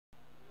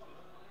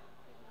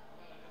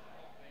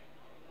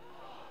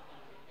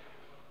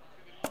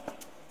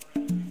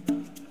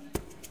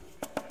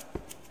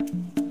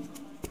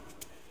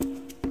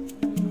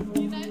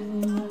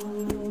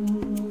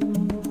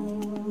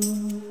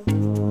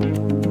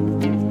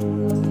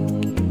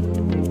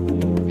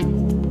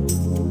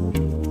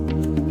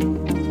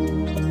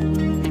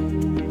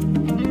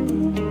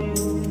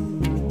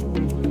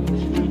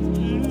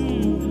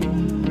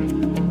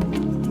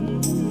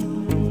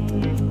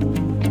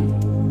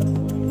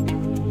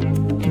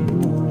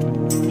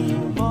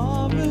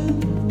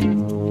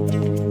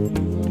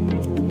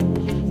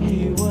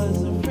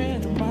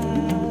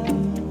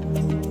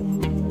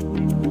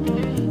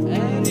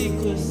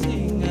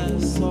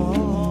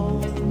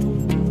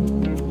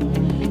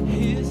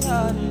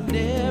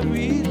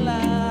every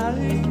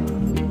line.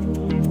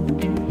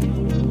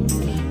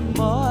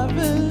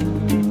 Marvin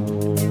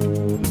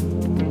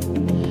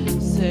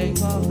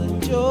sang all the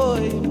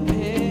joy and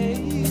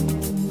pain.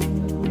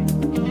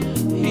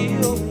 He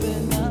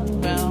opened up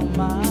round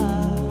my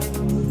eyes,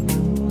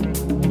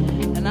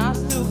 and I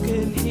still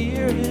can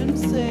hear him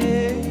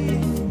say,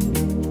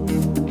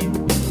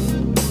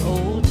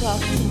 "Oh, talk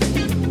to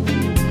me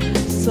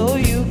so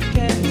you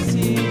can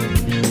see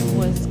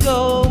what's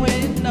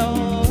going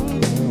on.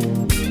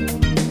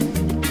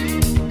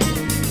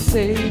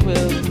 Say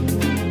we'll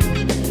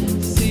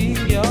sing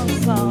your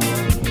song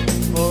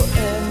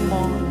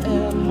forevermore.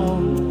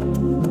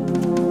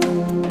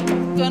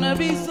 Gonna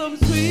be some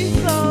sweet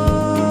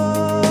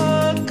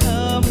song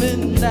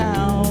coming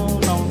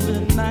down on the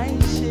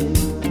night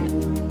shift.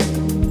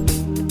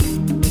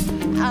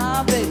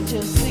 I bet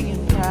you're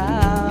singing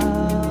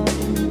proud.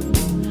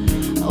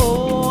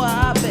 Oh,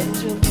 I bet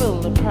you're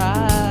full of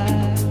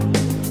pride.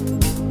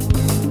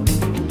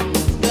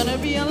 It's gonna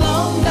be a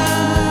long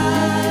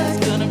night. It's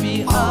gonna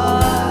be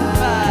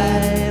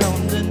alright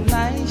on the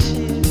night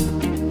shift.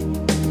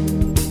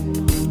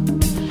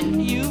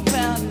 You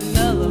found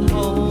another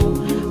home.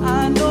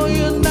 I know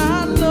you're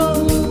not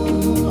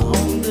alone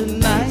on the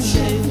night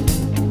shift.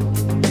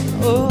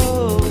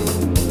 Oh,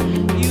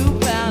 you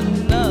found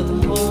another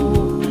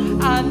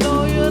home. I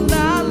know you're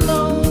not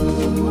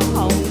alone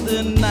on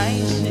the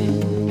night shift.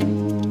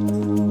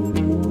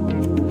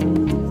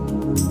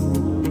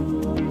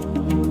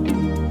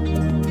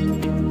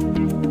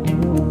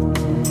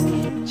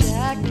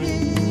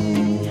 Jackie,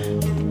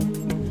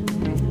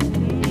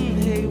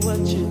 hey, what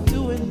you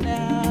doing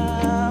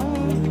now?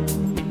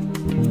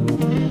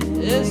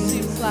 It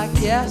seems like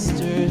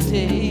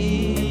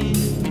yesterday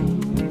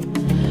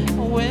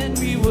when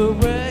we were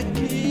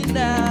working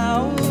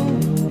out.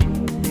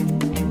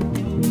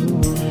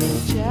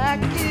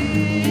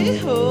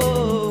 Jackie,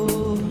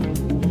 oh,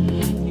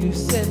 you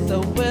set the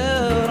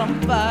world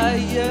on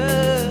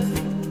fire.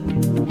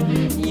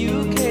 You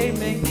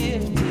came and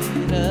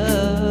gifted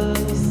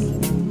us.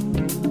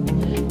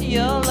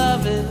 Your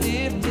love has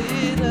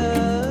lifted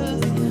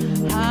us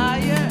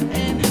higher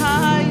and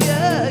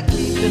higher.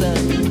 Keep it up,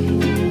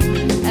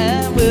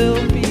 and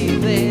we'll be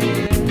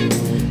there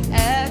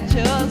at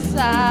your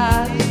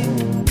side.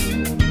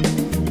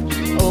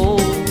 Oh,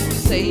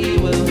 say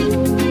we'll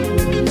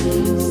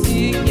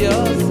sing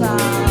your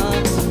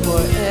songs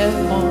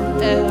forevermore.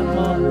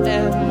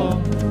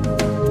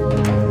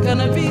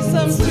 Gonna be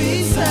some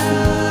sweet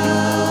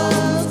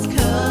sounds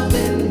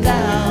coming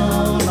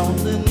down on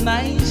the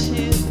night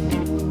shift.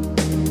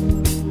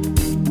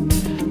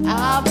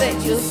 I bet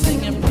you're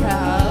singing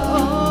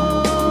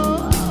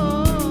proud.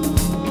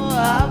 Oh,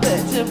 I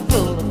bet you're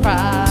full of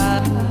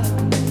pride.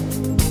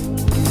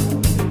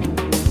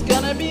 It's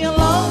gonna be a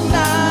long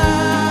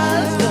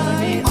night. It's gonna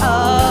be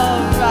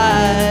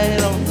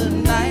alright on the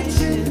night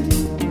shift.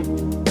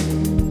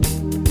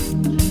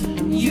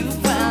 You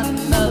found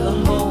another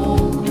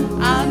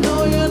home. I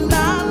know you're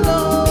not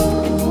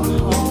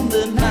alone on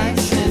the night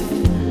shift.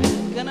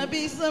 Gonna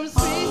be some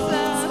sweet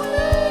sounds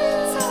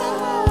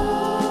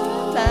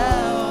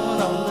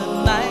down on the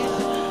night.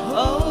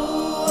 Oh,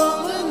 on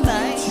the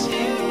night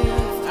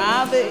shift.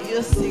 I bet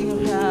you're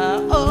singing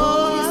proud.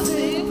 Oh, I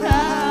sing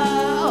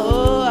proud.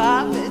 Oh,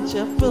 I bet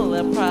you're full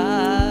of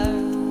pride.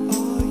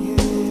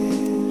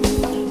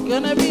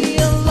 Gonna be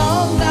a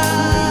long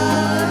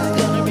night.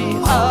 It's gonna be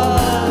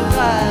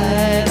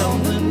alright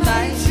on the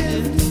night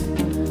shift.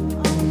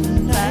 On the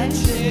night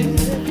shift.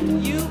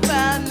 You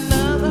found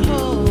another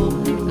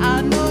home.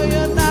 I know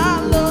you're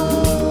not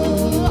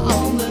alone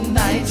on the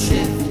night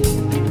shift.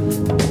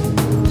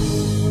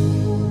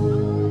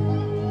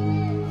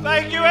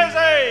 Thank you,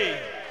 Izzy.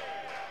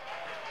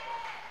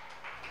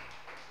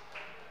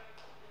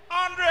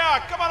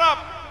 Andrea, come on up.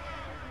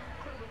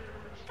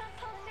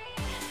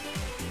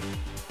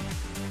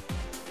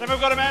 Then we've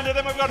got Amanda,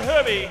 then we've got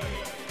Herbie.